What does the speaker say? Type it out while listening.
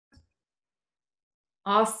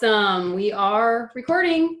Awesome. We are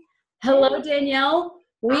recording. Hello, Danielle.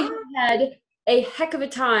 We have Ah, had a heck of a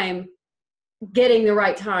time getting the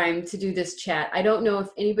right time to do this chat. I don't know if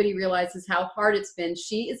anybody realizes how hard it's been.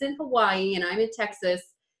 She is in Hawaii and I'm in Texas,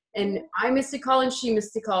 and I missed a call and she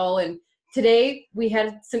missed a call. And today we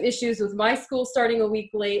had some issues with my school starting a week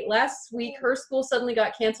late. Last week, her school suddenly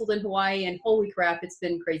got canceled in Hawaii, and holy crap, it's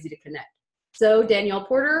been crazy to connect. So, Danielle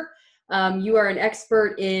Porter, you are an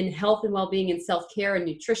expert in health and well-being and self-care and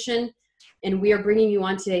nutrition, and we are bringing you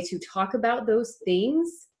on today to talk about those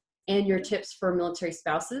things and your tips for military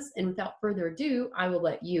spouses. And without further ado, I will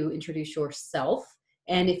let you introduce yourself.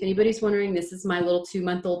 And if anybody's wondering, this is my little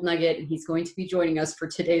 2-month-old nugget, and he's going to be joining us for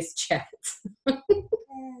today's chat.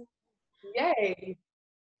 yay.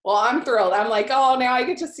 Well, I'm thrilled. I'm like, oh, now I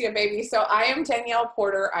get to see a baby. So I am Danielle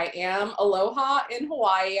Porter. I am Aloha in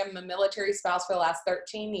Hawaii. I'm a military spouse for the last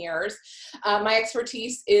 13 years. My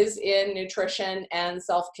expertise is in nutrition and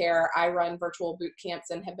self-care. I run virtual boot camps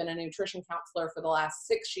and have been a nutrition counselor for the last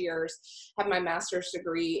 6 years, have my master's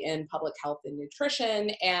degree in public health and nutrition,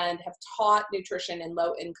 and have taught nutrition in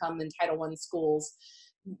low-income and Title I schools.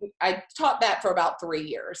 I taught that for about 3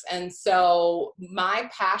 years. And so my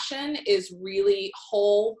passion is really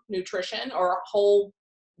whole nutrition, or whole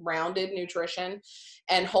rounded nutrition,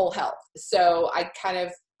 and whole health. So I kind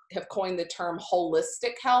of have coined the term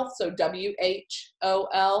holistic health. So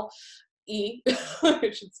WHOLE,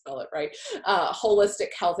 I should spell it right. Holistic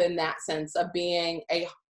health in that sense of being a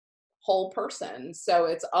whole person. So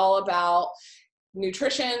it's all about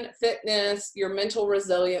nutrition, fitness, your mental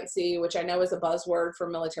resiliency, which I know is a buzzword for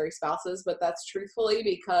military spouses, but that's truthfully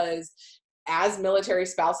because as military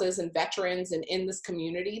spouses and veterans and in this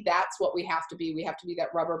community, that's what we have to be. We have to be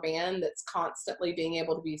that rubber band that's constantly being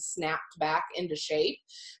able to be snapped back into shape,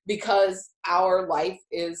 because our life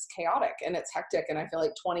is chaotic and it's hectic. And I feel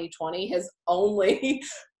like 2020 has only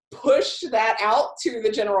pushed that out to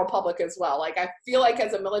the general public as well. Like, I feel like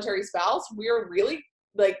as a military spouse, we're really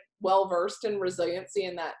like well versed in resiliency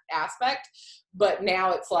in that aspect, but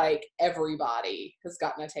now it's like everybody has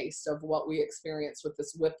gotten a taste of what we experienced with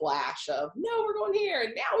this whiplash of, no, we're going here,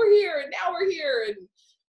 and now we're here, and now we're here, and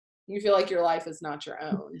you feel like your life is not your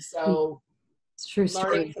own. So It's true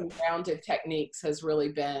learning story. some grounded techniques has really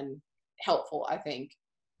been helpful, I think.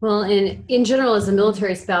 Well, and in general, as a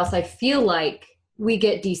military spouse, I feel like we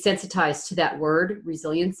get desensitized to that word,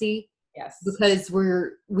 resiliency, Yes. because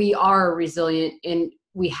we are resilient and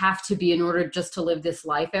we have to be in order just to live this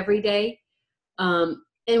life every day. And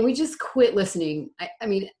we just quit listening. I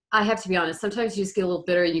mean, I have to be honest. Sometimes you just get a little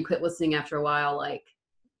bitter and you quit listening after a while. Like,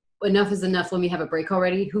 enough is enough. Let me have a break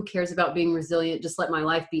already. Who cares about being resilient? Just let my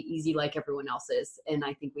life be easy like everyone else's. And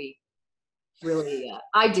I think we really,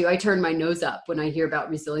 I do. I turn my nose up when I hear about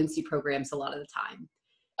resiliency programs a lot of the time.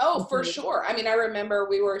 Oh, for sure. I mean, I remember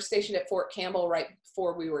we were stationed at Fort Campbell right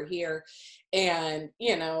before we were here. And,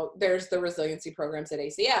 you know, there's the resiliency programs at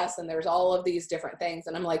ACS, and there's all of these different things.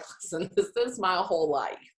 And I'm like, listen, this is my whole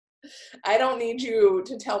life. I don't need you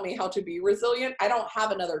to tell me how to be resilient. I don't have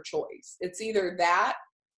another choice. It's either that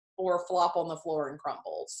or flop on the floor and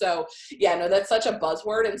crumble. So yeah, no, that's such a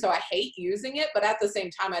buzzword. And so I hate using it, but at the same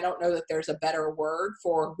time, I don't know that there's a better word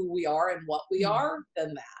for who we are and what we are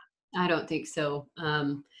than that. I don't think so.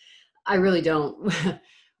 I really don't.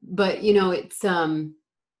 But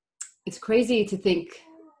it's crazy to think.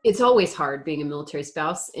 It's always hard being a military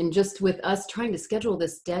spouse, and just with us trying to schedule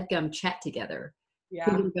this dadgum chat together, Yeah.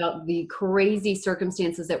 thinking about the crazy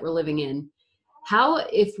circumstances that we're living in. How,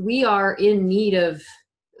 if we are in need of,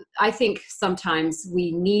 I think sometimes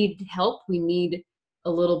we need help, we need a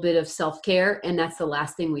little bit of self-care, and that's the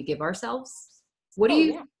last thing we give ourselves. What do Oh,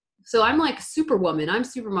 you, yeah. so I'm like superwoman, I'm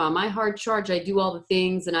supermom, I hard charge, I do all the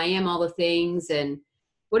things and I am all the things. And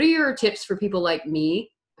what are your tips for people like me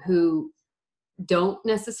who don't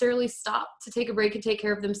necessarily stop to take a break and take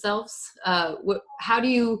care of themselves? How do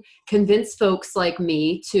you convince folks like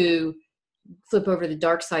me to flip over the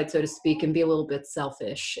dark side, so to speak, and be a little bit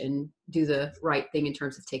selfish and do the right thing in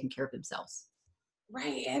terms of taking care of themselves?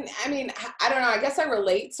 Right. And I mean, I don't know. I guess I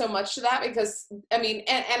relate so much to that because I mean,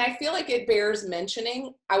 and I feel like it bears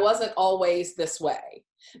mentioning, I wasn't always this way.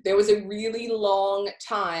 There was a really long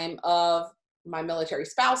time of my military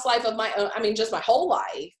spouse life, of my own, I mean, just my whole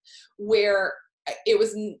life, where it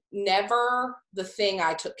was never the thing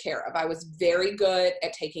I took care of. I was very good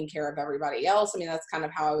at taking care of everybody else. I mean, that's kind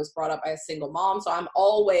of how I was brought up by a single mom. So I'm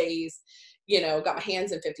always, got my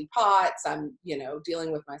hands in 50 pots. I'm,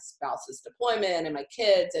 dealing with my spouse's deployment and my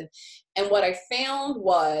kids. And what I found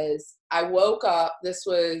was I woke up,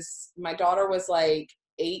 my daughter was like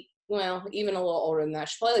 8, well, even a little older than that.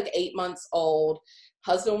 She's probably like 8 months old.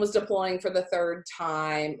 Husband was deploying for the third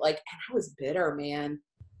time. Like, and I was bitter, man.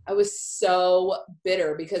 I was so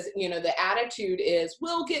bitter because, you know, the attitude is,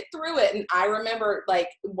 we'll get through it. And I remember like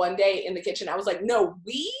one day in the kitchen, I was like, no,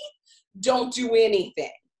 we don't do anything.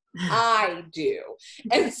 I do.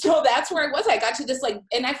 And so that's where I was. I got to this, like,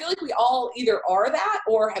 and I feel like we all either are that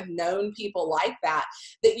or have known people like that,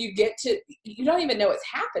 that you get to, you don't even know it's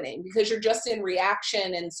happening because you're just in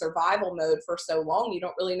reaction and survival mode for so long. You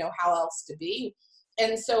don't really know how else to be.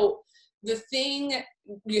 And so the thing,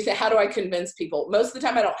 you say, how do I convince people? Most of the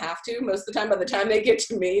time I don't have to. Most of the time, by the time they get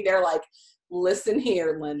to me, they're like, listen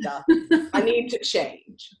here, Linda, I need to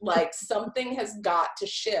change. Like, something has got to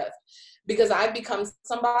shift because I've become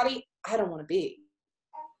somebody I don't want to be.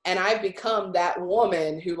 And I've become that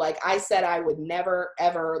woman who, like I said, I would never,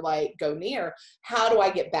 ever like go near. How do I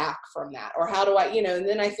get back from that? Or how do I, you know, and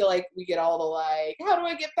then I feel like we get all the like, how do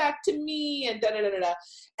I get back to me? And da da da da da.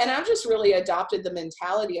 And I've just really adopted the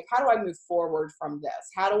mentality of how do I move forward from this?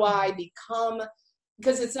 How do I become,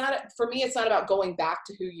 because it's not, for me, it's not about going back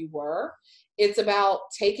to who you were. It's about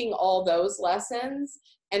taking all those lessons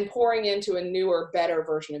and pouring into a newer, better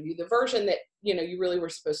version of you, the version that, you know, you really were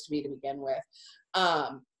supposed to be to begin with.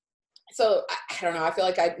 So I don't know. I feel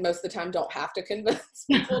like I most of the time don't have to convince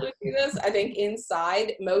people to do this. I think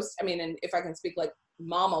inside most, I mean, and if I can speak like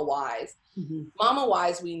mama wise,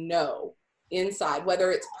 we know inside,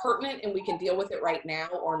 whether it's pertinent and we can deal with it right now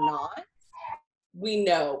or not, we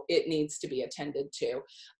know it needs to be attended to.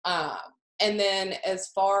 And then as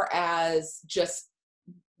far as just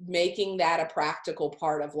making that a practical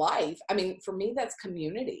part of life, I mean, for me, that's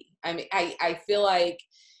community. I mean, I feel like,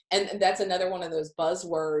 and that's another one of those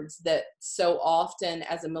buzzwords that so often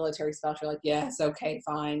as a military spouse, you're like, yes, okay,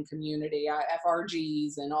 fine, community,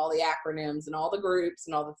 FRGs and all the acronyms and all the groups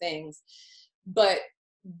and all the things. But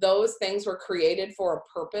those things were created for a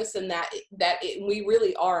purpose, and we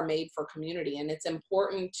really are made for community. And it's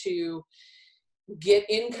important to get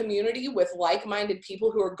in community with like-minded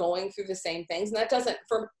people who are going through the same things. And that doesn't,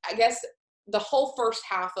 I guess the whole first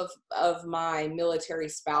half of my military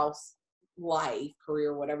spouse life,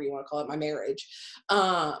 career, whatever you want to call it, my marriage,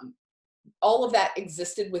 all of that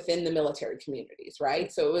existed within the military communities,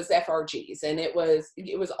 right? So it was FRGs, and it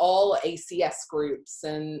was all ACS groups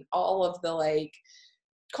and all of the like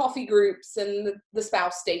coffee groups and the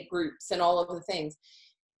spouse state groups and all of the things.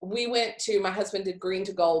 My husband did green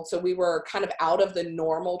to gold, so we were kind of out of the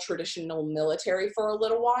normal traditional military for a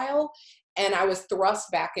little while. And I was thrust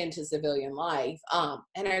back into civilian life.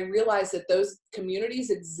 And I realized that those communities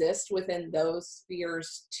exist within those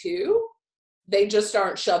spheres too. They just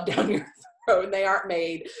aren't shoved down your throat, and they aren't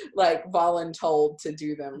made like voluntold to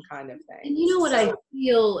do them kind of thing. And you know what I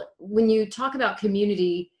feel when you talk about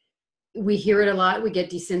community, we hear it a lot, we get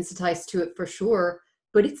desensitized to it for sure,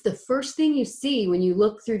 but it's the first thing you see when you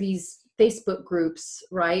look through these Facebook groups,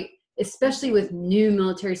 right? Especially with new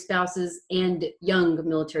military spouses and young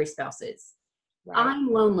military spouses. Right.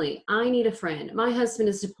 I'm lonely. I need a friend. My husband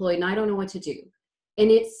is deployed and I don't know what to do.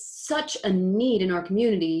 And it's such a need in our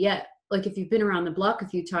community. Yet, like if you've been around the block a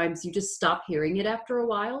few times, you just stop hearing it after a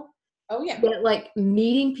while. Oh yeah. But like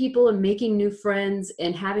meeting people and making new friends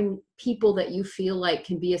and having people that you feel like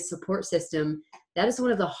can be a support system, that is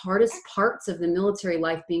one of the hardest parts of the military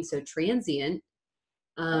life, being so transient.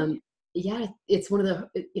 Yeah, it's one of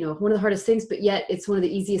the hardest things, but yet it's one of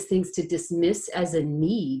the easiest things to dismiss as a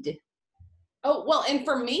need. Oh, well, and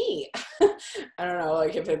for me, I don't know,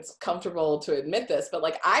 like if it's comfortable to admit this, but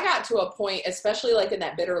like I got to a point, especially like in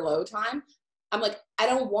that bitter low time, I'm like, I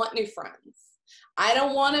don't want new friends. I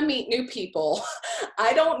don't want to meet new people.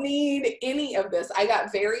 I don't need any of this. I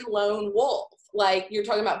got very lone wolf. Like you're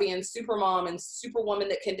talking about being super mom and superwoman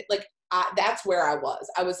that can like, that's where I was.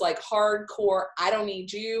 I was like hardcore. I don't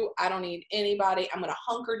need you. I don't need anybody. I'm going to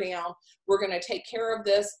hunker down. We're going to take care of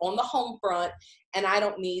this on the home front. And I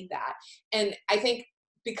don't need that. And I think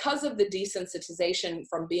because of the desensitization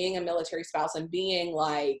from being a military spouse and being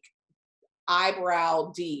like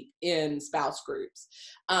eyebrow deep in spouse groups,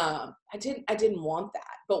 I didn't want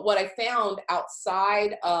that. But what I found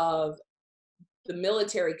outside of the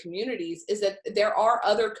military communities is that there are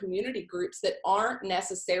other community groups that aren't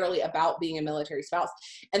necessarily about being a military spouse.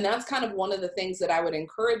 And that's kind of one of the things that I would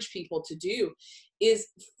encourage people to do is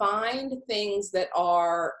find things that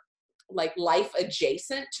are like life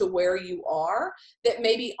adjacent to where you are that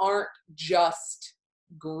maybe aren't just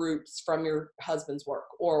groups from your husband's work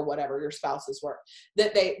or whatever, your spouse's work,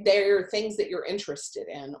 that they're things that you're interested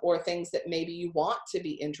in or things that maybe you want to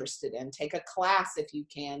be interested in. Take a class if you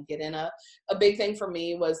can. Get in a big thing for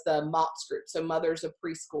me was the MOPS group, so mothers of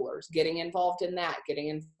preschoolers, getting involved in that, getting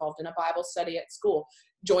involved in a Bible study at school,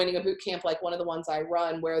 joining a boot camp like one of the ones I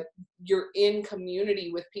run, where you're in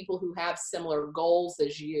community with people who have similar goals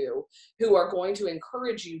as you, who are going to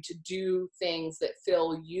encourage you to do things that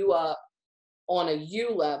fill you up on a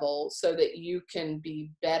you level so that you can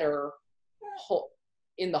be better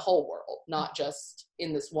in the whole world, not just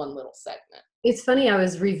in this one little segment. It's funny, I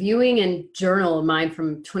was reviewing a journal of mine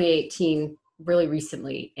from 2018 really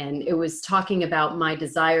recently, and it was talking about my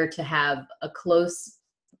desire to have close,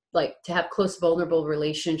 vulnerable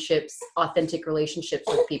relationships, authentic relationships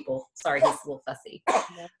with people. Sorry, he's a little fussy.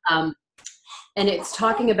 And it's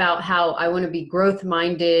talking about how I want to be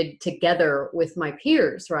growth-minded together with my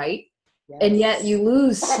peers, right? Yes. And yet you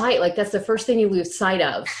lose sight, like that's the first thing you lose sight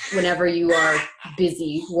of whenever you are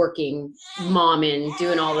busy working, momming,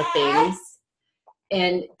 doing all the things.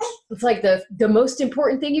 And it's like the most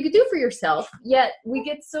important thing you could do for yourself. Yet we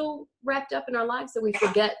get so wrapped up in our lives that we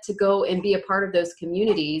forget to go and be a part of those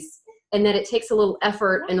communities, and that it takes a little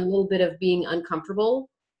effort and a little bit of being uncomfortable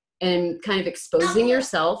and kind of exposing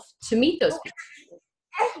yourself to meet those people.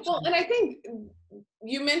 Well, and I think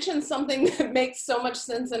you mentioned something that makes so much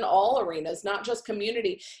sense in all arenas, not just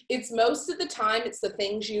community. It's most of the time, it's the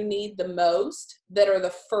things you need the most that are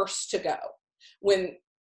the first to go. When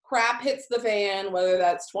crap hits the fan, whether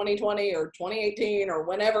that's 2020 or 2018 or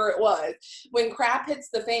whenever it was, when crap hits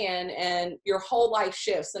the fan and your whole life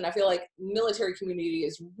shifts, and I feel like military community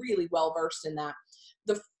is really well versed in that,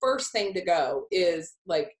 the first thing to go is,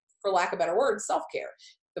 like, for lack of better words, self-care.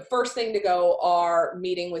 The first thing to go are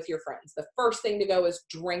meeting with your friends. The first thing to go is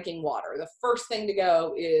drinking water. The first thing to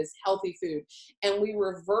go is healthy food. And we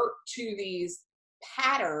revert to these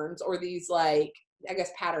patterns, or these, like, I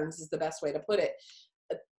guess patterns is the best way to put it,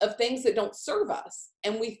 of things that don't serve us.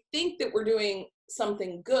 And we think that we're doing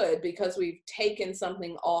something good because we've taken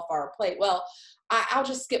something off our plate. Well, I'll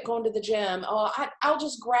just skip going to the gym. Oh, I'll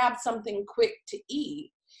just grab something quick to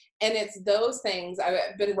eat. And it's those things.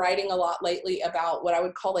 I've been writing a lot lately about what I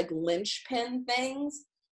would call like linchpin things.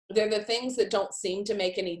 They're the things that don't seem to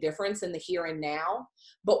make any difference in the here and now.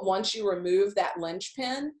 But once you remove that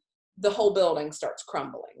linchpin, the whole building starts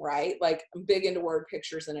crumbling, right? Like, I'm big into word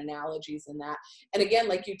pictures and analogies and that. And again,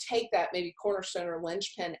 like, you take that maybe cornerstone or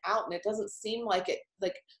linchpin out, and it doesn't seem like it,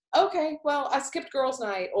 like, okay, well, I skipped girls'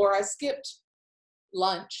 night, or I skipped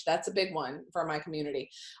lunch. That's a big one for my community.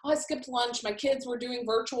 Oh, I skipped lunch. My kids were doing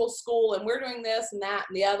virtual school, and we're doing this and that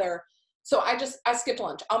and the other. So I skipped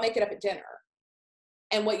lunch. I'll make it up at dinner.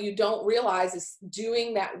 And what you don't realize is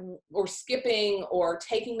doing that, or skipping or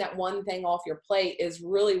taking that one thing off your plate, is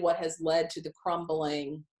really what has led to the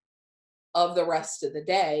crumbling of the rest of the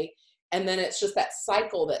day. And then it's just that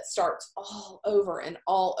cycle that starts all over and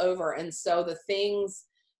all over. And so the things,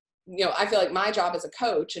 you know, I feel like my job as a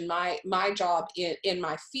coach, and my job in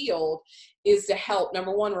my field, is to help,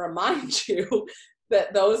 number one, remind you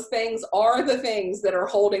that those things are the things that are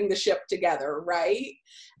holding the ship together, right?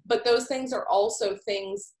 But those things are also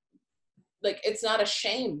things, like, it's not a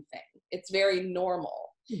shame thing. It's very normal.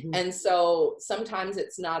 Mm-hmm. And so sometimes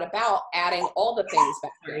it's not about adding all the things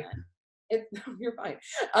back in. You're fine.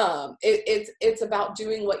 It's about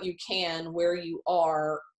doing what you can where you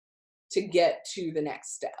are to get to the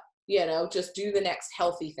next step. You know, just do the next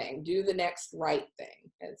healthy thing, do the next right thing.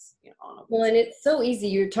 It's, you know, well, and it's so easy.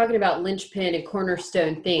 You're talking about linchpin and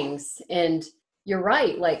cornerstone things, and you're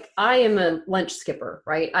right. Like, I am a lunch skipper,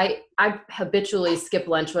 right? I habitually skip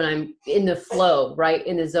lunch when I'm in the flow, right?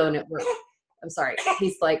 In the zone at work. I'm sorry.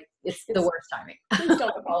 He's like, it's the worst timing. Please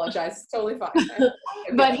don't apologize. It's totally fine.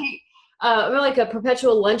 But I'm like a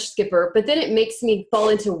perpetual lunch skipper, but then it makes me fall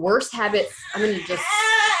into worse habits. I'm going to just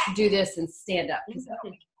do this and stand up.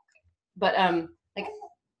 But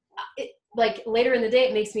like later in the day,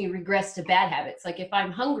 it makes me regress to bad habits. Like, if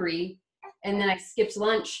I'm hungry and then I skipped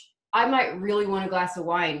lunch, I might really want a glass of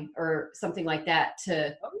wine or something like that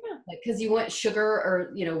to, because you want sugar,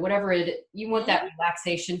 or, you know, whatever you want that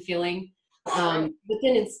relaxation feeling. But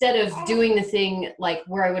then instead of doing the thing like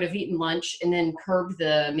where I would have eaten lunch and then curb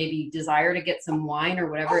the maybe desire to get some wine or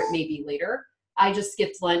whatever it may be later, I just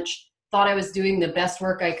skipped lunch, thought I was doing the best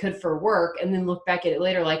work I could for work, and then look back at it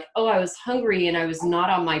later like, oh, I was hungry and I was not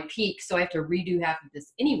on my peak, so I have to redo half of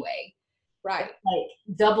this anyway. Right.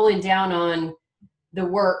 Like, doubling down on the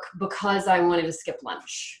work because I wanted to skip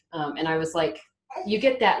lunch. And I was like, you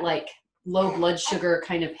get that like low blood sugar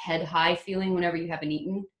kind of head high feeling whenever you haven't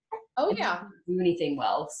eaten. Oh yeah. Do anything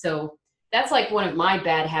well. So that's like one of my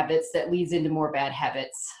bad habits that leads into more bad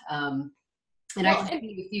habits. And I can think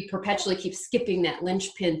if you perpetually keep skipping that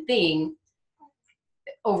linchpin thing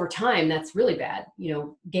over time, that's really bad. You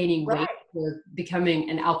know, gaining weight or becoming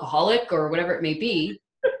an alcoholic or whatever it may be.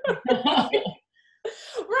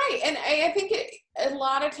 Right. And I think a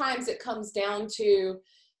lot of times it comes down to,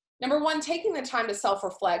 number one, taking the time to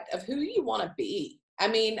self-reflect of who you want to be. I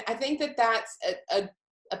mean, I think that that's a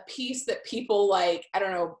piece that people like, I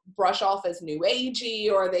don't know, brush off as new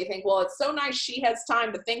agey, or they think, well, it's so nice she has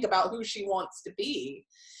time to think about who she wants to be.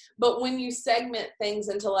 But when you segment things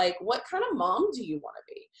into like, what kind of mom do you want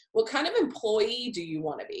to be? What kind of employee do you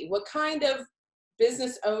want to be? What kind of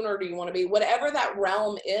business owner do you want to be? Whatever that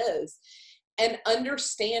realm is, and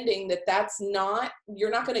understanding that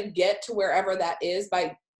you're not going to get to wherever that is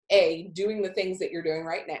by doing the things that you're doing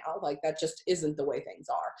right now. Like that just isn't the way things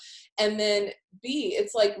are. And then B,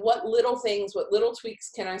 it's like, what little things, what little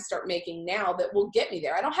tweaks can I start making now that will get me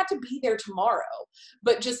there? I don't have to be there tomorrow,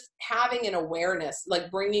 but just having an awareness,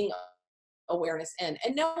 like bringing awareness in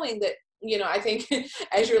and knowing that, I think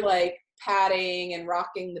as you're like patting and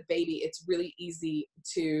rocking the baby, it's really easy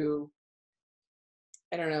to,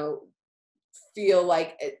 I don't know, feel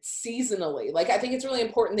like it's seasonally. Like, I think it's really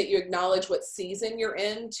important that you acknowledge what season you're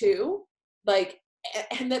in too. Like,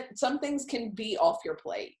 and that some things can be off your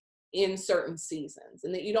plate in certain seasons,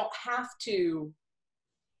 and that you don't have to,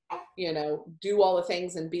 do all the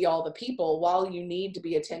things and be all the people while you need to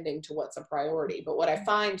be attending to what's a priority. But what I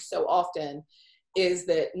find so often is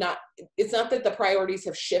that it's not that the priorities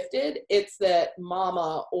have shifted. It's that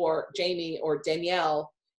Mama or Jaime or Danielle,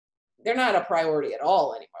 they're not a priority at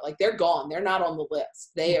all anymore. Like, they're gone. They're not on the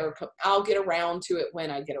list. I'll get around to it when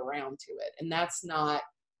I get around to it. And that's not,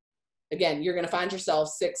 again, you're going to find yourself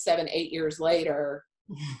 6, 7, 8 years later,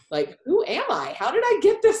 like, who am I? How did I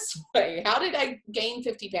get this way? How did I gain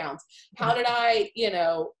 50 pounds? How did I,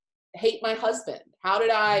 hate my husband? How did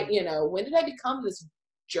I, when did I become this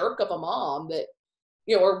jerk of a mom that,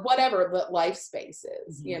 or whatever the life space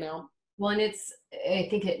is, Well, and I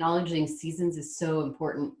think acknowledging seasons is so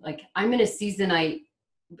important. Like, I'm in a season,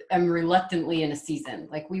 I'm reluctantly in a season.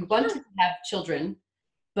 Like, we wanted to have children,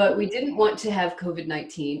 but we didn't want to have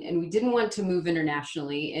COVID-19, and we didn't want to move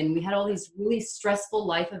internationally. And we had all these really stressful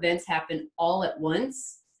life events happen all at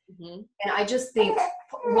once. Mm-hmm. And I just think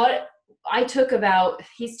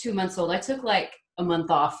he's 2 months old. I took like a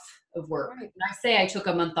month off of work. Right. When I say I took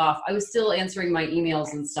a month off, I was still answering my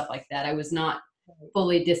emails and stuff like that. I was not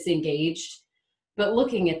fully disengaged, but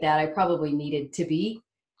looking at that, I probably needed to be.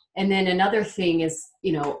 And then another thing is,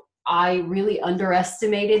 I really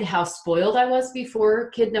underestimated how spoiled I was before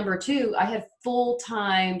kid number 2. I had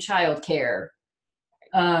full-time childcare.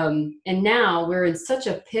 And now we're in such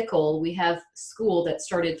a pickle. We have school that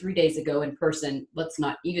started 3 days ago in person. Let's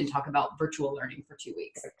not even talk about virtual learning for 2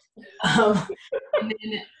 weeks. And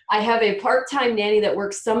then I have a part-time nanny that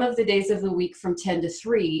works some of the days of the week from 10 to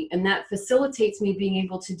 3. And that facilitates me being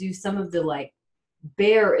able to do some of the like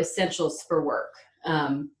bare essentials for work.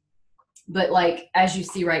 But like, as you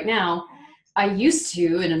see right now, I used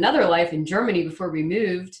to, in another life in Germany before we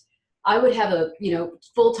moved, I would have a,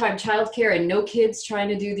 full-time childcare and no kids trying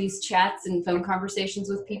to do these chats and phone conversations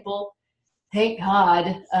with people. Thank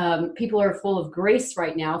God. People are full of grace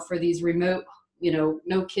right now for these remote,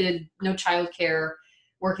 no kid, no childcare,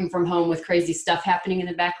 working from home with crazy stuff happening in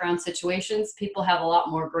the background situations. People have a lot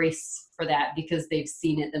more grace for that because they've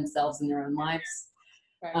seen it themselves in their own lives.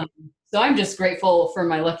 Right. So I'm just grateful for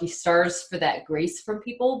my lucky stars for that grace from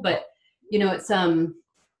people. But, it's, I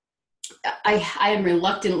am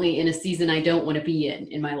reluctantly in a season I don't want to be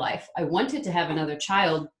in my life. I wanted to have another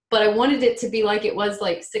child, but I wanted it to be like it was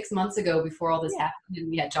like 6 months ago before all this happened and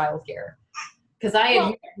we had childcare. Because I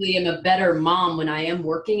usually am a better mom when I am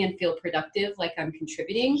working and feel productive, like I'm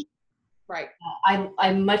contributing. Right.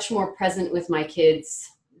 I'm much more present with my kids,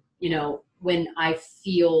 when I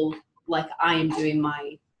feel like I am doing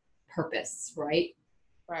my purpose, right?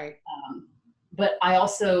 Right. But I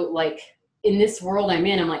also, like, in this world I'm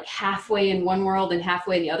in, I'm like halfway in one world and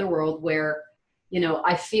halfway in the other world where,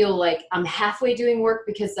 I feel like I'm halfway doing work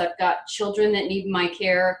because I've got children that need my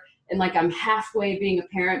care. And like, I'm halfway being a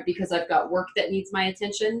parent because I've got work that needs my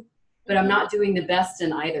attention, but I'm not doing the best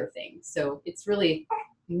in either thing. So it's really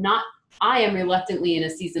not, I am reluctantly in a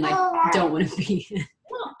season I don't want to be in.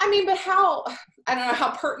 Well, I mean, but I don't know,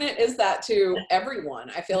 how pertinent is that to everyone?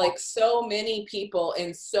 I feel like so many people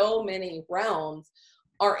in so many realms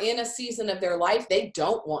are in a season of their life they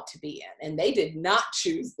don't want to be in, and they did not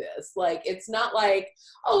choose this. Like, it's not like,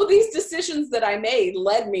 oh, these decisions that I made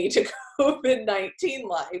led me to COVID-19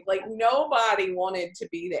 life. Like, nobody wanted to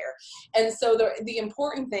be there. And so the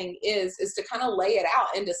important thing is to kind of lay it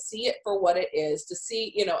out and to see it for what it is, to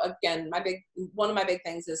see, again, one of my big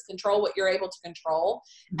things is control what you're able to control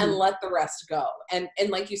and let the rest go. And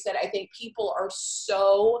like you said, I think people are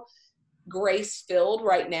so grace-filled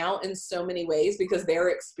right now in so many ways because they're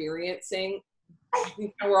experiencing,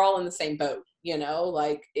 we're all in the same boat.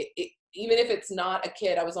 like even if it's not a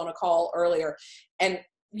kid. I was on a call earlier and,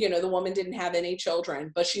 the woman didn't have any children,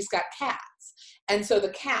 but she's got cats. And so the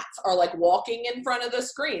cats are like walking in front of the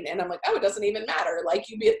screen. And I'm like, oh, it doesn't even matter. Like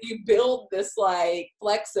you build this like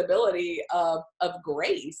flexibility of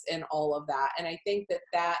grace in all of that. And I think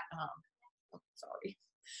that, sorry.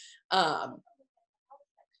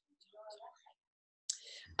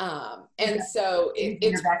 And so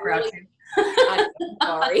it's background really, I'm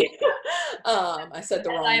sorry. I said the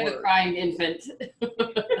wrong word. I have a crying infant.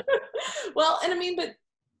 Well, and I mean,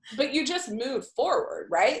 but you just move forward,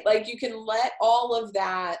 right? Like you can let all of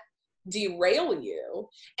that derail you.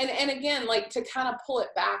 And again, like to kind of pull it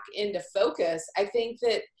back into focus, I think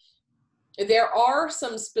that there are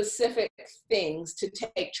some specific things to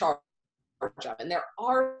take charge of. And there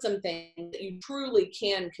are some things that you truly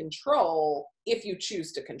can control if you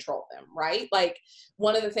choose to control them, right? Like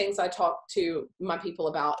one of the things I talk to my people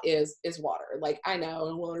about is water. Like I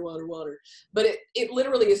know water, but it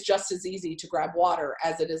literally is just as easy to grab water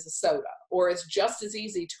as it is a soda, or it's just as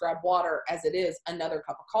easy to grab water as it is another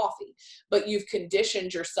cup of coffee. But you've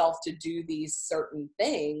conditioned yourself to do these certain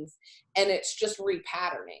things, and it's just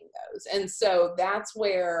repatterning those. And so that's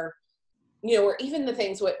where, or even the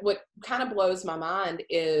things, what kind of blows my mind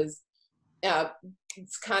is, it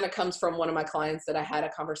kind of comes from one of my clients that I had a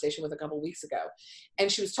conversation with a couple of weeks ago.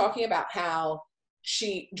 And she was talking about how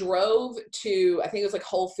she drove to, I think it was like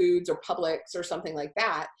Whole Foods or Publix or something like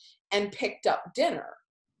that, and picked up dinner.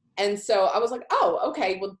 And so I was like, oh,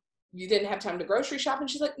 okay, well, you didn't have time to grocery shop? And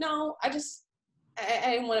she's like, no, I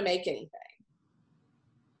didn't want to make anything.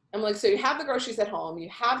 I'm like, so you have the groceries at home, you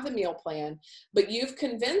have the meal plan, but you've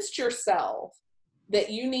convinced yourself that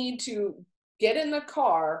you need to get in the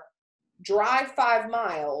car, drive 5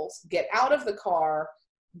 miles, get out of the car,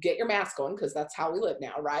 get your mask on, because that's how we live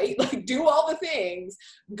now, right? Like do all the things,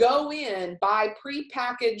 go in, buy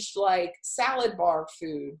prepackaged like salad bar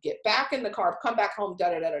food, get back in the car, come back home,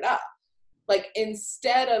 da-da-da-da-da. Like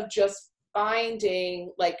instead of just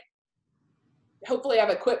finding like, hopefully I've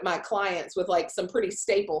equipped my clients with like some pretty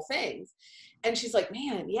staple things. And she's like,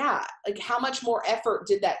 man, yeah. Like how much more effort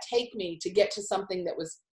did that take me to get to something that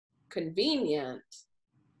was convenient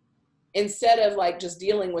instead of like just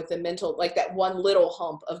dealing with the mental, like that one little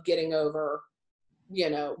hump of getting over,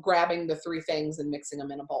 grabbing the 3 things and mixing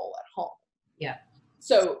them in a bowl at home. Yeah.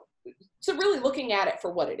 So really looking at it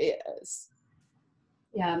for what it is.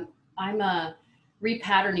 Yeah.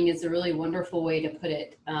 Repatterning is a really wonderful way to put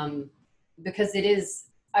it. Because it is,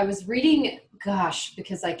 I was reading,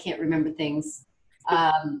 because I can't remember things.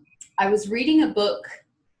 I was reading a book,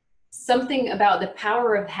 something about the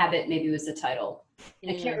power of habit, maybe was the title.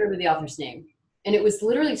 I can't remember the author's name. And it was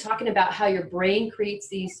literally talking about how your brain creates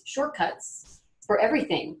these shortcuts for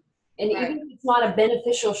everything. And right. Even if it's not a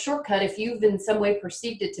beneficial shortcut, if you've in some way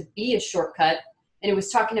perceived it to be a shortcut, and it was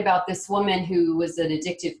talking about this woman who was an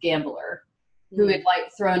addictive gambler, who had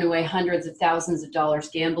like thrown away hundreds of thousands of dollars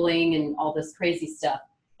gambling and all this crazy stuff.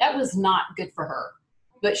 That was not good for her.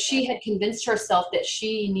 But she had convinced herself that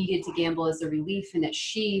she needed to gamble as a relief and that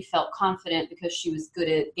she felt confident because she was good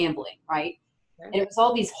at gambling, right? And it was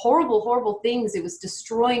all these horrible, horrible things. It was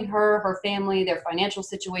destroying her family, their financial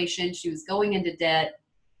situation. She was going into debt.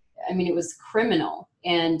 I mean, it was criminal.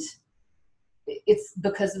 And it's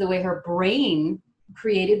because of the way her brain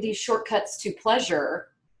created these shortcuts to pleasure.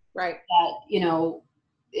 Right.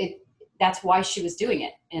 That, that's why she was doing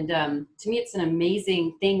it. And to me, it's an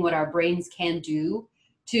amazing thing what our brains can do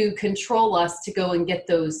to control us to go and get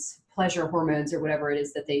those pleasure hormones or whatever it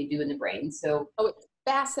is that they do in the brain. So, it's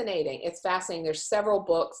fascinating. It's fascinating. There's several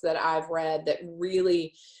books that I've read that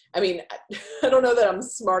really, I mean, I don't know that I'm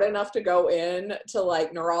smart enough to go in to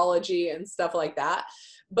like neurology and stuff like that,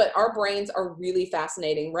 but our brains are really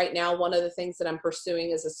fascinating. Right now, one of the things that I'm pursuing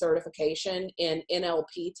is a certification in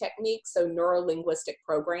NLP techniques, so neuro-linguistic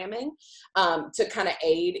programming, to kind of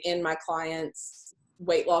aid in my clients'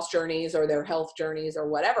 weight loss journeys or their health journeys or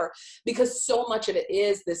whatever, because so much of it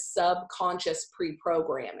is this subconscious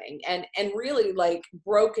pre-programming, and really like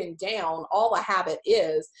broken down, all a habit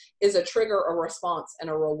is a trigger, a response, and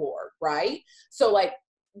a reward, right? So like,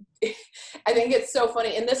 I think it's so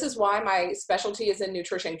funny. And this is why my specialty is in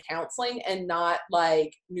nutrition counseling and not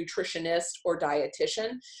like nutritionist or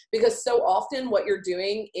dietitian, because so often what you're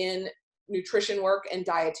doing in nutrition work and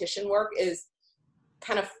dietitian work is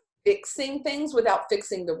kind of fixing things without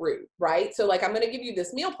fixing the root, right? So like, I'm going to give you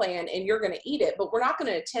this meal plan and you're going to eat it, but we're not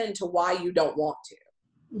going to attend to why you don't want to.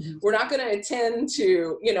 Mm-hmm. We're not going to attend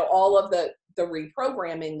to, all of the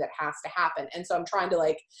reprogramming that has to happen. And so I'm trying to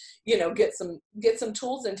like, you know, get some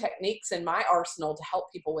tools and techniques in my arsenal to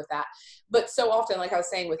help people with that. But so often, like I was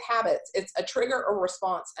saying with habits, it's a trigger, a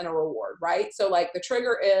response, and a reward, right? So like the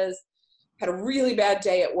trigger is, had a really bad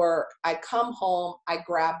day at work. I come home, I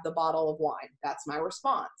grab the bottle of wine. That's my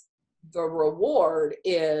response. The reward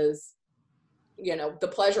is, you know, the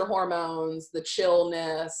pleasure hormones, the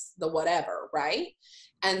chillness, the whatever, right?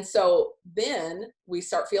 And so then we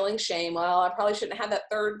start feeling shame. Well, I probably shouldn't have had that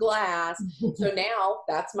third glass. So now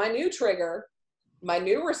that's my new trigger. My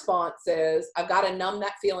new response is I've got to numb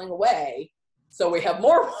that feeling away. So we have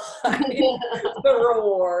more wine, the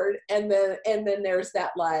reward. And then there's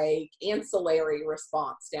that like ancillary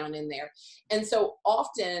response down in there. And so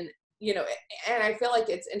often, you know, and I feel like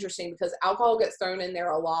it's interesting because alcohol gets thrown in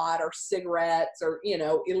there a lot, or cigarettes, or, you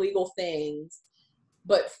know, illegal things.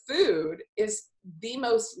 But food is the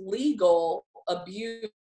most legal, abused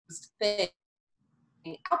thing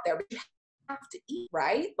out there. But you have to eat,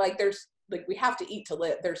 right? Like we have to eat to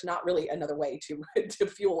live. There's not really another way to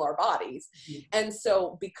fuel our bodies. Mm-hmm. And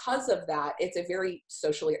so because of that, it's a very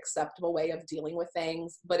socially acceptable way of dealing with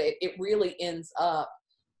things, but it really ends up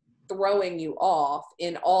throwing you off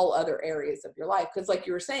in all other areas of your life. Because like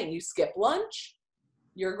you were saying, you skip lunch,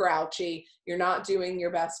 you're grouchy, you're not doing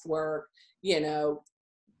your best work, you know,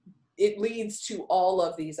 it leads to all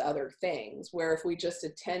of these other things, where if we just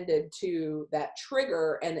attended to that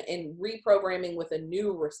trigger and reprogramming with a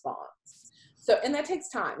new response. So, and that takes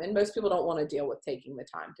time, and most people don't want to deal with taking the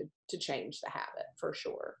time to change the habit, for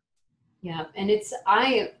sure. Yeah. And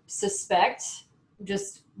I suspect,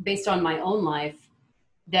 just based on my own life,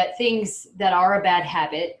 that things that are a bad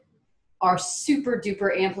habit are super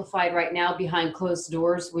duper amplified right now behind closed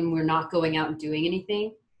doors when we're not going out and doing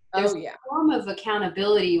anything. There's a form of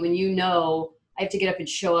accountability when you know I have to get up and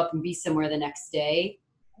show up and be somewhere the next day.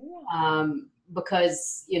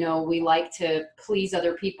 Because, you know, we like to please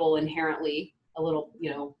other people inherently a little, you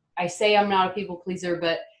know, I say I'm not a people pleaser,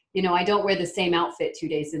 but, you know, I don't wear the same outfit 2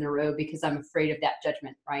 days in a row because I'm afraid of that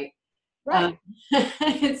judgment. Right. Right.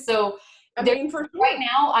 So I mean, for sure. Right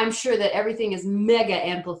now, I'm sure that everything is mega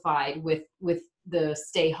amplified with the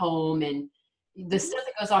stay home, and the stuff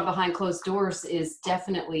that goes on behind closed doors is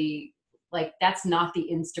definitely like, that's not the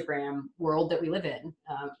Instagram world that we live in.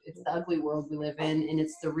 It's the ugly world we live in, and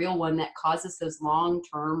it's the real one that causes those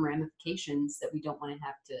long-term ramifications that we don't want to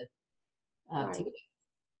have to take.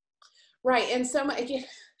 Right. And so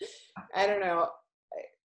I don't know,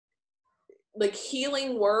 like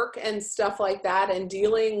healing work and stuff like that, and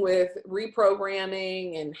dealing with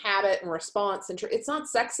reprogramming and habit and response, and it's not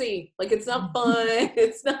sexy. Like, it's not fun.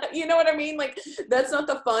 It's not, you know what I mean? Like, that's not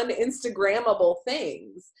the fun Instagrammable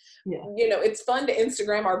things. Yeah. You know, it's fun to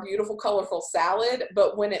Instagram our beautiful, colorful salad,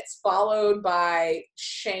 but when it's followed by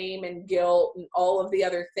shame and guilt and all of the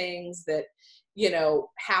other things that, you know,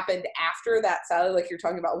 happened after that salad, like you're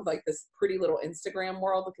talking about with like this pretty little Instagram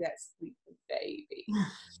world, look at that sweet baby.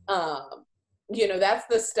 You know, that's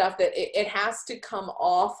the stuff that it has to come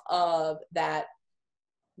off of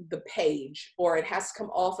the page, or it has to come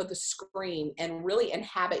off of the screen and really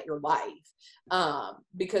inhabit your life.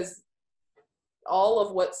 Because all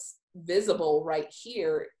of what's visible right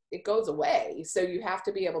here, it goes away. So you have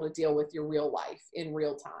to be able to deal with your real life in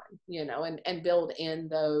real time, you know, and build in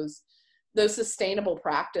those sustainable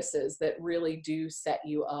practices that really do set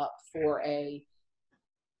you up for a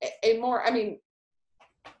more, I mean,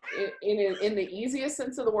 in the easiest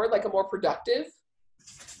sense of the word, like a more productive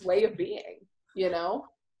way of being, you know?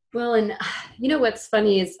 Well, and you know, what's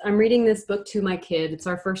funny is I'm reading this book to my kid. It's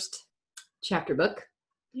our first chapter book.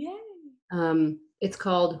 Yay. It's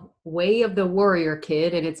called Way of the Warrior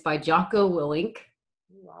Kid, and it's by Jocko Willink.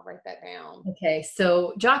 Ooh, I'll write that down. Okay.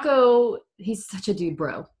 So Jocko, he's such a dude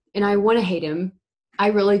bro, and I want to hate him. I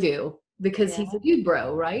really do, because he's a dude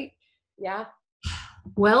bro, right? Yeah.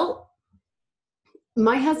 Well,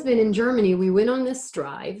 my husband in Germany, we went on this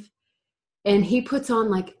drive, and he puts on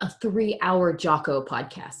like a 3-hour Jocko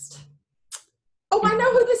podcast. Oh, I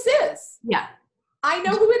know who this is. Yeah. I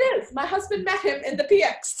know who it is. My husband met him in the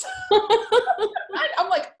PX. I'm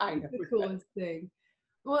like, I know. The coolest thing.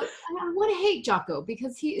 Well, I want to hate Jocko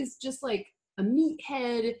because he is just like a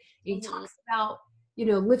meathead. And he talks about, you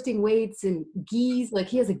know, lifting weights and gis. Like,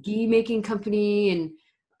 he has a gi making company, and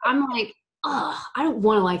I'm like, oh, I don't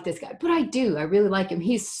want to like this guy, but I do. I really like him.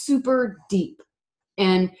 He's super deep.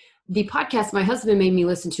 And the podcast my husband made me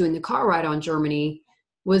listen to in the car ride on Germany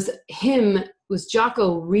was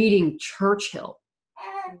Jocko reading Churchill.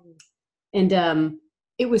 And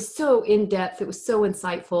it was so in-depth. It was so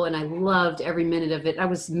insightful, and I loved every minute of it. I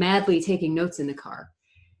was madly taking notes in the car.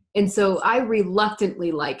 And so I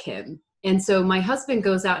reluctantly like him. And so my husband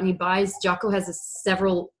goes out and he buys, Jocko has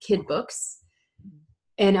several kid books.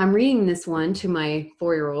 And I'm reading this one to my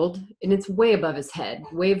 4-year-old, and it's way above his head,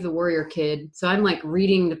 Way of the Warrior Kid. So I'm like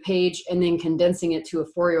reading the page and then condensing it to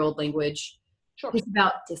a 4-year-old language. Sure. It's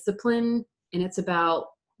about discipline, and it's about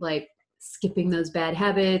like skipping those bad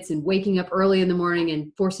habits and waking up early in the morning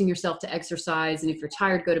and forcing yourself to exercise. And if you're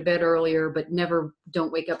tired, go to bed earlier, but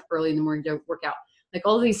don't wake up early in the morning, don't work out. Like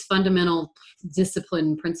all these fundamental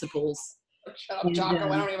discipline principles. Shut up, Jocko.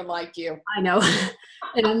 I don't even like you. I know.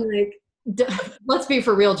 And I'm like, let's be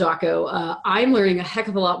for real, Jocko. I'm learning a heck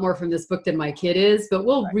of a lot more from this book than my kid is, but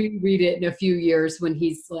we'll reread it in a few years when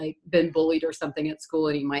he's like been bullied or something at school,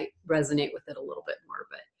 and he might resonate with it a little bit more.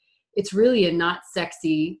 But it's really a not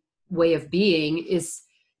sexy way of being, is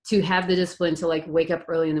to have the discipline to like wake up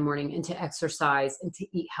early in the morning and to exercise and to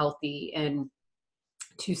eat healthy and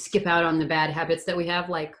to skip out on the bad habits that we have,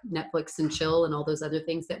 like Netflix and chill and all those other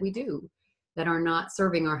things that we do that are not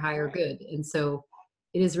serving our higher good. And so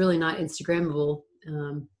it is really not Instagrammable.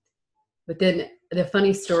 But then the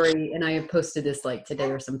funny story, and I have posted this like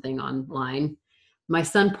today or something online, my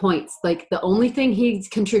son points, like the only thing he's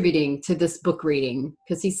contributing to this book reading,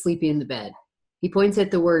 because he's sleepy in the bed, he points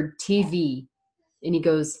at the word TV and he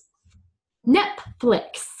goes,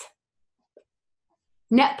 Netflix.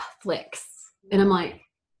 Netflix. And I'm like,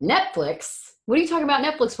 Netflix? What are you talking about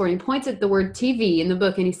Netflix for? And he points at the word TV in the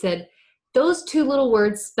book and he said, those two little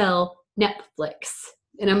words spell Netflix.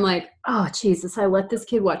 And I'm like, oh, Jesus, I let this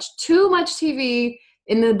kid watch too much TV.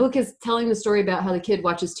 And the book is telling the story about how the kid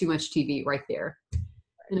watches too much TV right there.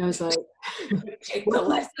 And I was like, what's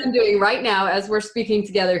my son doing right now as we're speaking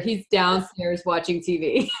together? He's downstairs watching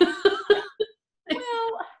TV.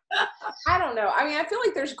 Well, I don't know. I mean, I feel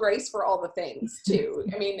like there's grace for all the things too.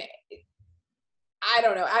 I mean, I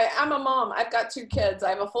don't know. I'm a mom. I've got 2 kids. I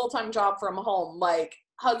have a full-time job from home, like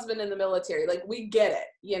husband in the military. Like we get it,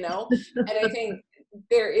 you know? And I think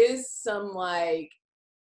there is some like,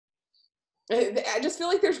 I just feel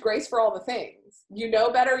like there's grace for all the things. You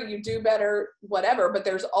know better, you do better, whatever. But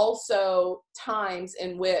there's also times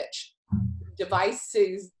in which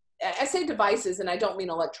devices, I say devices, and I don't mean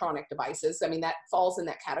electronic devices. I mean, that falls in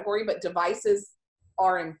that category, but devices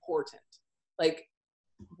are important. Like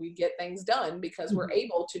we get things done because we're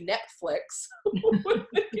able to Netflix with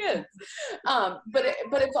the kids. But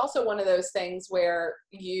it's also one of those things where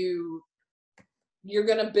you're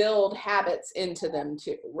going to build habits into them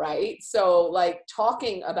too, right? So like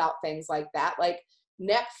talking about things like that, like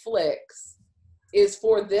Netflix is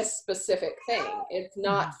for this specific thing. It's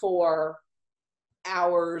not for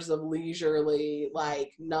hours of leisurely,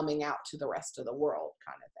 like numbing out to the rest of the world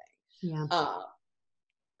kind of thing. Yeah.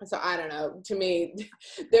 So I don't know, to me,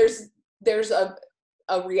 there's a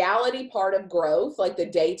reality part of growth, like the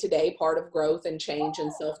day-to-day part of growth and change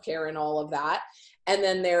and self-care and all of that. And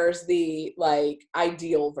then there's the like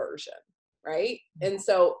ideal version, right? And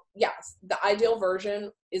so, yes, the ideal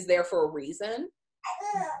version is there for a reason,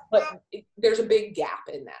 but there's a big gap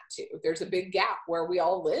in that too. There's a big gap where we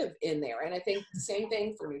all live in there. And I think the same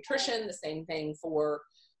thing for nutrition, the same thing for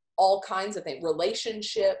all kinds of things,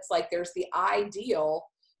 relationships, like there's the ideal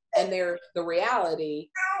and there's the reality,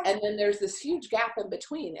 and then there's this huge gap in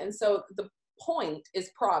between. And so the point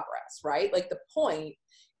is progress, right? Like the point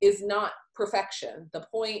is not perfection. The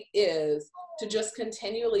point is to just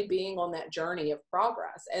continually being on that journey of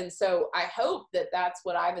progress. And so I hope that that's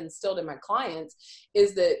what I've instilled in my clients,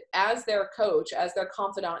 is that as their coach, as their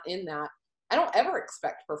confidant in that, I don't ever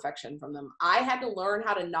expect perfection from them. I had to learn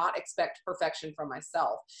how to not expect perfection from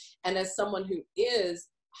myself. And as someone who is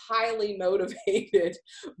highly motivated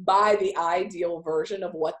by the ideal version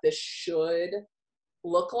of what this should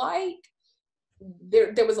look like,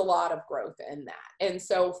 there was a lot of growth in that. And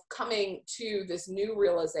so coming to this new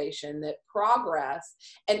realization that progress,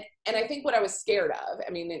 and I think what I was scared of,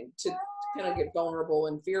 I mean, to kind of get vulnerable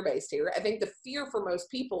and fear-based here, I think the fear for most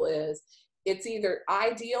people is it's either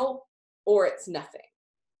ideal or it's nothing,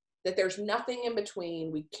 that there's nothing in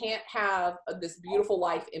between. We can't have this beautiful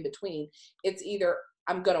life in between. It's either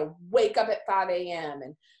I'm going to wake up at 5 a.m.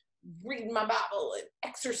 and read my Bible and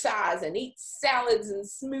exercise and eat salads and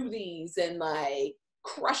smoothies and like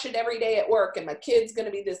crush it every day at work. And my kid's going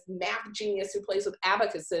to be this math genius who plays with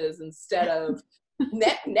abacuses instead of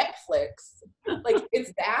Netflix. Like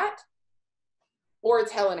it's that, or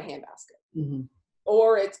it's hell in a handbasket, Mm-hmm.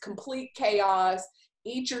 or it's complete chaos.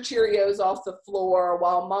 Eat your Cheerios off the floor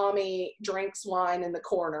while mommy drinks wine in the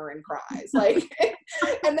corner and cries. Like,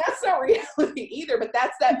 and that's not reality either, but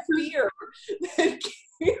that's that fear that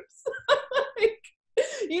keeps, like,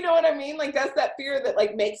 You know what I mean? Like that's that fear that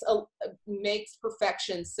like makes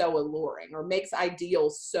perfection so alluring, or makes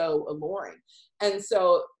ideals so alluring. And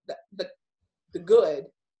so the good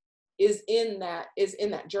is in that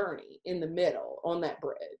journey, in the middle, on that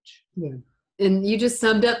bridge. Yeah. And you just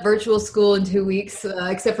summed up virtual school in 2 weeks,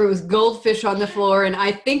 except for it was goldfish on the floor, and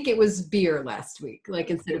I think it was beer last week,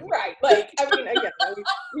 like instead of right. Like I mean, again,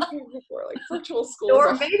 we before like virtual school,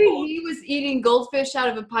 or maybe he was eating goldfish out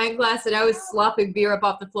of a pint glass, and I was slopping beer up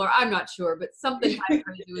off the floor. I'm not sure, but something kind of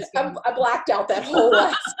crazy was going on. I blacked out that whole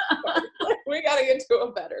last part. We got to get to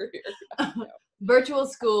a better here. Virtual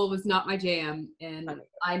school was not my jam, and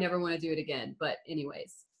I never want to do it again. But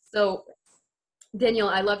anyways, so Danielle,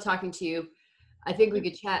 I love talking to you. I think we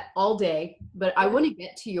could chat all day, but I want to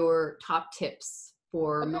get to your top tips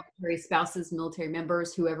for military spouses, military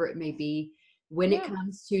members, whoever it may be, when it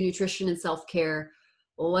comes to nutrition and self-care.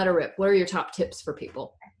 Let her rip. What are your top tips for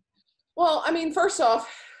people? Well, I mean, first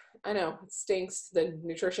off, I know it stinks. The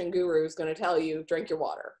nutrition guru is going to tell you, drink your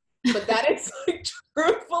water. But that is like,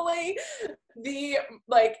 truthfully the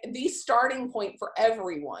starting point for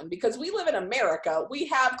everyone, because we live in America, we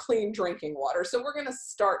have clean drinking water. So we're going to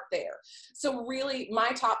start there. So really my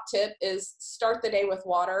top tip is start the day with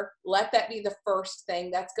water. Let that be the first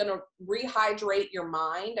thing that's going to rehydrate your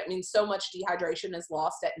mind. I mean, so much dehydration is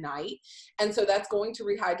lost at night. And so that's going to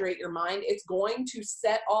rehydrate your mind. It's going to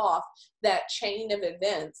set off that chain of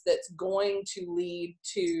events that's going to lead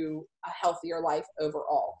to a healthier life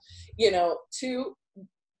overall. You know,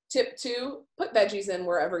 tip 2, put veggies in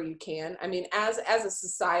wherever you can. I mean, as a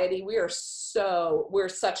society, we're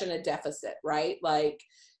such in a deficit, right? Like,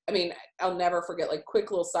 I mean, I'll never forget, like,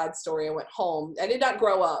 quick little side story. I went home. I did not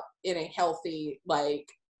grow up in a healthy, like,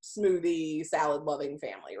 smoothie salad loving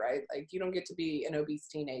family, right? Like, you don't get to be an obese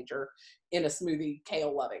teenager in a smoothie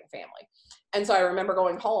kale loving family. And so I remember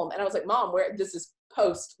going home and I was like, Mom, this is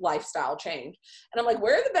post lifestyle change. And I'm like,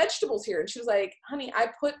 where are the vegetables here? And she was like, honey, I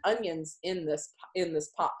put onions in this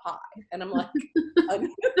pot pie. And I'm like,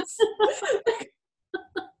 onions?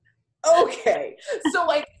 Okay. So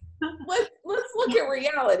like, let's look at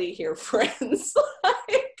reality here, friends.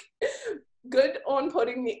 Like, good on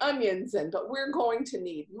putting the onions in, but we're going to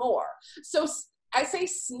need more. So I say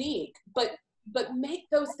sneak, but make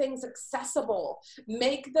those things accessible.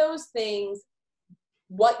 Make those things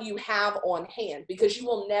what you have on hand, because you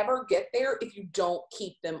will never get there if you don't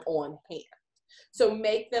keep them on hand. So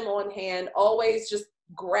make them on hand. Always just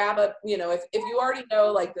grab if you already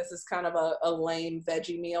know, like, this is kind of a lame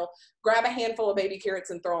veggie meal, grab a handful of baby carrots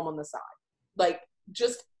and throw them on the side. Like,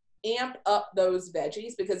 just amp up those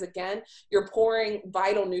veggies, because again, you're pouring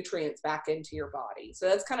vital nutrients back into your body. So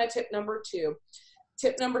that's kind of tip number 2.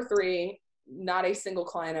 Tip number 3, not a single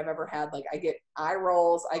client I've ever had, like, I get eye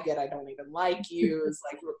rolls, I don't even like you. It's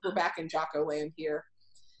like, we're back in Jocko land here.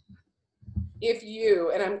 If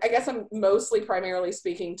you, and I guess I'm primarily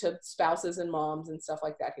speaking to spouses and moms and stuff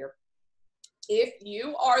like that here. If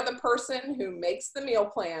you are the person who makes the meal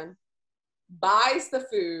plan, buys the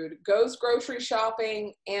food, goes grocery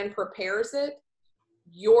shopping, and prepares it,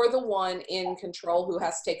 you're the one in control who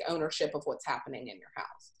has to take ownership of what's happening in your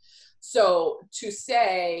house. So to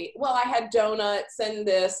say, well, I had donuts and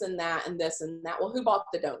this and that and this and that. Well, who bought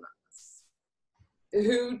the donuts?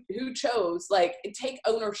 Who chose? Like, take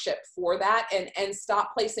ownership for that, and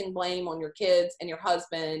stop placing blame on your kids and your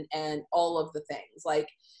husband and all of the things. Like,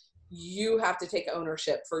 you have to take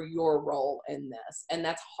ownership for your role in this. And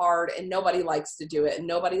that's hard, and nobody likes to do it. And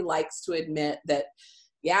nobody likes to admit that,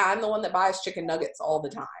 yeah, I'm the one that buys chicken nuggets all the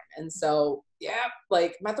time. And so, yeah,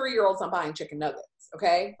 like, my 3-year-old's not buying chicken nuggets.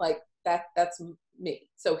 Okay. Like, that's me.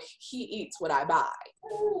 So he eats what I buy.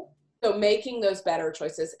 So making those better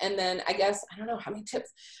choices. And then I guess, I don't know how many tips,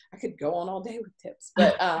 I could go on all day with tips,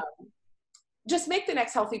 but just make the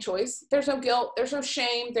next healthy choice. There's no guilt. There's no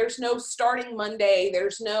shame. There's no starting Monday.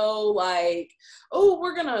 There's no like, oh,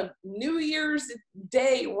 we're going to New Year's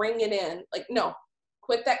Day ring it in. Like, no,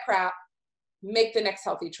 quit that crap. Make the next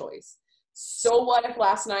healthy choice. So what if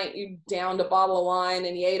last night you downed a bottle of wine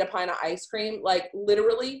and you ate a pint of ice cream? Like,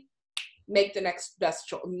 literally, make the next best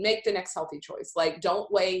choice. Make the next healthy choice. Like, don't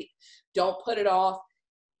wait. Don't put it off.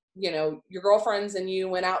 You know, your girlfriends and you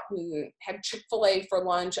went out and had Chick-fil-A for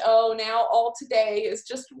lunch. Oh, now all today is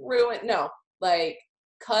just ruined. No, like,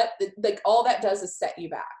 like, all that does is set you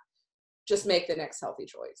back. Just make the next healthy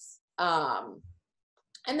choice.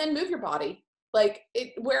 And then move your body. Like,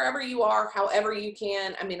 wherever you are, however you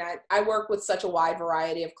can. I mean, I work with such a wide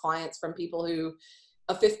variety of clients, from people who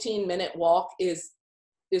a 15-minute walk is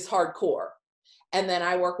hardcore. And then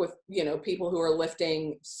I work with, people who are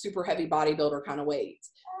lifting super heavy bodybuilder kind of weights.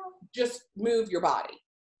 Just move your body.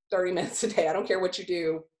 30 minutes a day. I don't care what you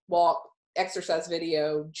do, walk, exercise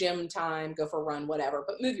video, gym time, go for a run, whatever,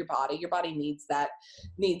 but move your body. Your body needs that.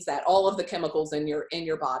 All of the chemicals in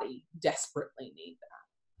your body desperately need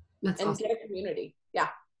that. That's and awesome. get a community. Yeah.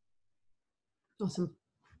 Awesome.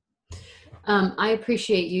 I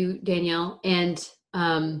appreciate you, Danielle. And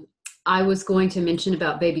I was going to mention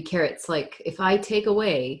about baby carrots. Like if I take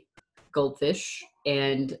away goldfish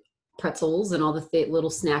and pretzels and all the little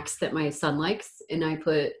snacks that my son likes, and I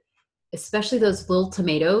put especially those little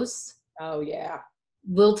tomatoes. Oh yeah.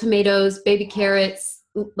 Little tomatoes, baby carrots,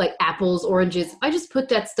 like apples, oranges. I just put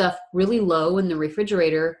that stuff really low in the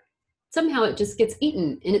refrigerator. Somehow it just gets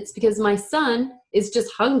eaten. And it's because my son is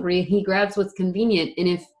just hungry and he grabs what's convenient. And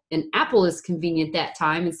if an apple is convenient that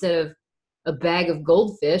time instead of a bag of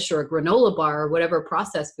goldfish or a granola bar or whatever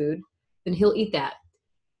processed food, then he'll eat that.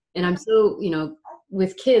 And I'm so,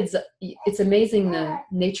 with kids, it's amazing the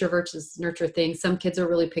nature versus nurture thing. Some kids are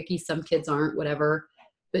really picky, some kids aren't, whatever.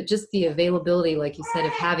 But just the availability, like you said,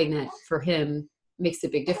 of having that for him makes a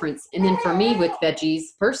big difference. And then for me with veggies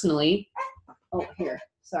personally, oh, here,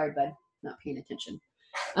 sorry, bud, not paying attention.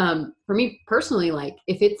 For me personally, like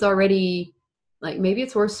if it's already, like maybe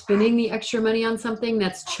it's worth spending the extra money on something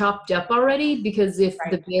that's chopped up already, because if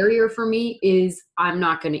Right. the barrier for me is I'm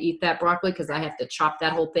not going to eat that broccoli because I have to chop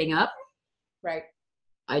that whole thing up. Right.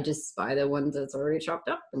 I just buy the ones that's already chopped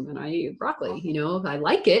up and then I eat broccoli. I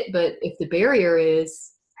like it, but if the barrier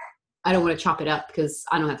is I don't want to chop it up because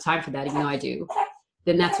I don't have time for that, even though I do,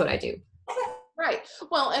 then that's what I do. Right.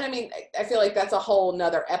 Well, and I mean, I feel like that's a whole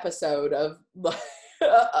nother episode of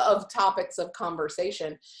of topics of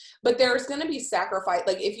conversation, but there's going to be sacrifice.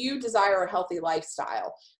 Like if you desire a healthy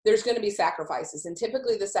lifestyle, there's going to be sacrifices, and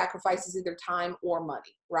typically the sacrifice is either time or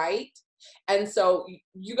money, right? And so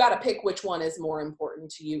you got to pick which one is more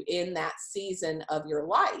important to you in that season of your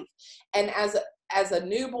life. And as a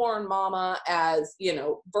newborn mama, as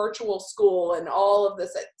virtual school and all of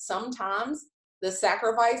this, sometimes the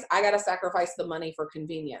sacrifice, I got to sacrifice the money for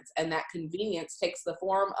convenience. And that convenience takes the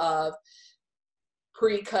form of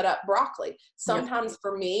pre-cut up broccoli. Sometimes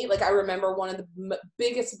for me, like I remember one of the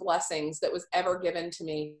biggest blessings that was ever given to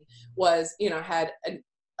me was, had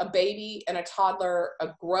a baby and a toddler, a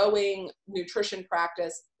growing nutrition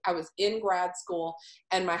practice. I was in grad school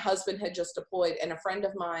and my husband had just deployed, and a friend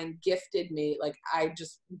of mine gifted me, like I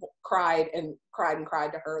just cried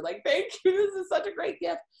to her, like, thank you, this is such a great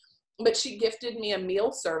gift. But she gifted me a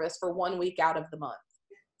meal service for 1 week out of the month.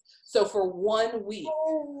 So for 1 week,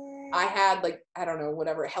 I had like, I don't know,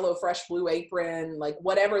 whatever, HelloFresh Blue Apron, like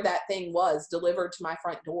whatever that thing was, delivered to my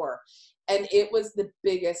front door. And it was the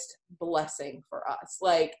biggest blessing for us.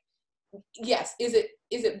 Like, yes, is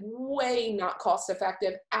it way not cost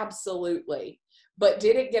effective? Absolutely. But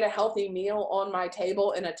did it get a healthy meal on my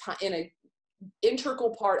table in a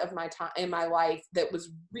integral part of my time in my life that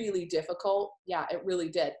was really difficult? Yeah, it really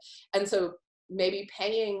did. And so maybe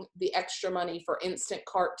paying the extra money for Instant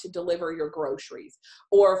Cart to deliver your groceries,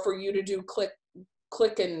 or for you to do click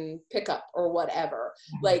and pick up or whatever.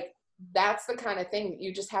 Mm-hmm. Like that's the kind of thing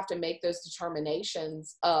you just have to make those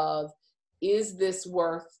determinations of, is this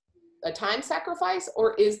worth a time sacrifice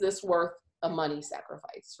or is this worth a money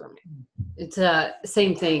sacrifice for me? It's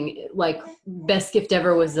same thing. Like best gift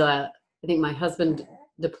ever was I think my husband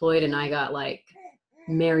deployed and I got like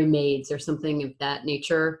Mary Maids or something of that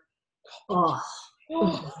nature. Like,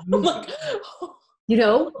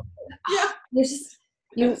 yeah, there's just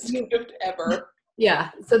best gift ever. Yeah.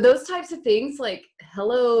 So those types of things, like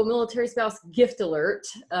hello military spouse gift alert,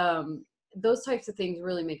 those types of things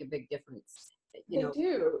really make a big difference. They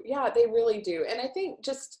do. Yeah, they really do. And I think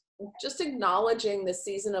just acknowledging the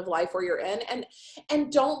season of life where you're in,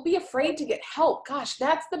 and don't be afraid to get help. Gosh,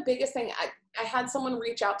 that's the biggest thing. I had someone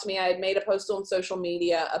reach out to me. I had made a post on social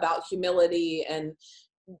media about humility and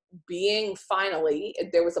being, finally,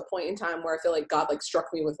 there was a point in time where I feel like God like struck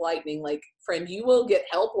me with lightning, like, friend, you will get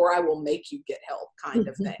help or I will make you get help, kind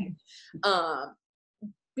of thing.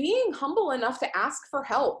 Being humble enough to ask for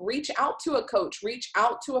help, reach out to a coach, reach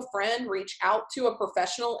out to a friend, reach out to a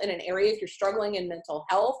professional in an area if you're struggling in mental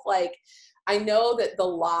health. Like, I know that the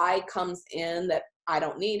lie comes in that I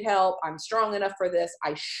don't need help, I'm strong enough for this,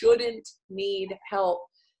 I shouldn't need help.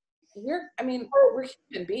 We're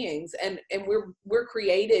human beings, and we're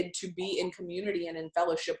created to be in community and in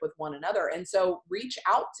fellowship with one another. And so reach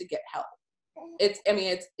out to get help.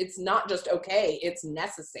 It's not just okay, it's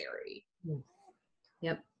necessary.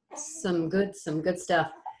 Yep. Some good stuff.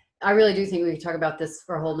 I really do think we could talk about this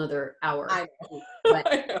for a whole nother hour. I know. But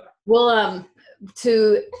I know. Well,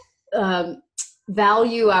 to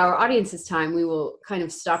value our audience's time, we will kind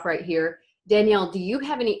of stop right here. Danielle, do you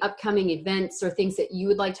have any upcoming events or things that you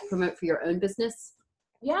would like to promote for your own business?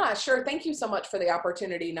 Yeah, sure. Thank you so much for the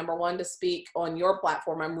opportunity, number one, to speak on your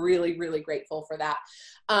platform. I'm really, really grateful for that.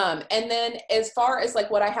 And then as far as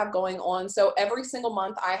like what I have going on, so every single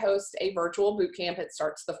month I host a virtual boot camp. It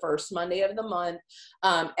starts the first Monday of the month.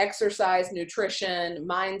 Exercise, nutrition,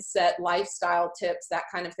 mindset, lifestyle tips, that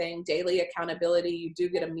kind of thing, daily accountability. You do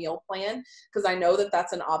get a meal plan because I know that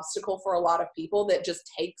that's an obstacle for a lot of people that just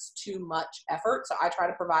takes too much effort. So I try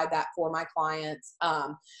to provide that for my clients.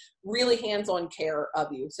 Really hands-on care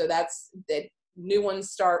of you. So that's the new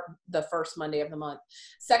ones start the first Monday of the month.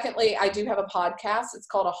 Secondly, I do have a podcast. It's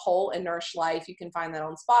called A Whole and Nourished Life. You can find that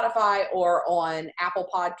on Spotify or on Apple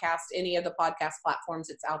Podcasts, any of the podcast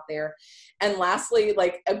platforms. It's out there. And lastly,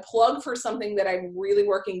 like a plug for something that I'm really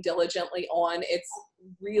working diligently on.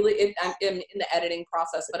 I'm in the editing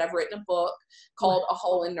process, but I've written a book called A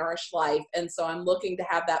Whole and Nourished Life. And so I'm looking to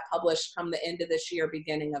have that published come the end of this year,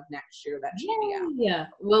 beginning of next year. That should be out. Yeah.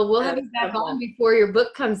 Well, we'll have you back on before your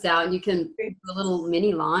book comes out and you can do a little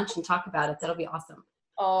mini launch and talk about it. That'll be awesome.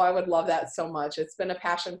 Oh, I would love that so much. It's been a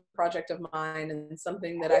passion project of mine and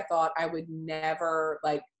something that I thought I would never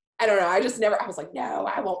I don't know. I was like, no,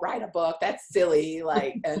 I won't write a book. That's silly.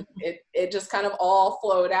 And it just kind of all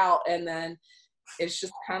flowed out. And then it's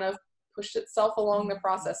just kind of pushed itself along the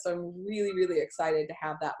process. So I'm really, really excited to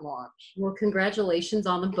have that launch. Well, congratulations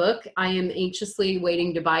on the book. I am anxiously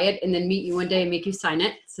waiting to buy it and then meet you one day and make you sign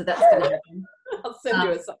it. So that's going to happen. I'll send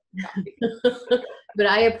you a copy. But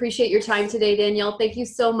I appreciate your time today, Danielle. Thank you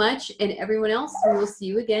so much. And everyone else, we will see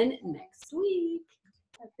you again next week.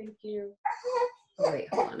 Thank you. Oh, wait,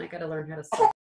 hold on. I got to learn how to stop.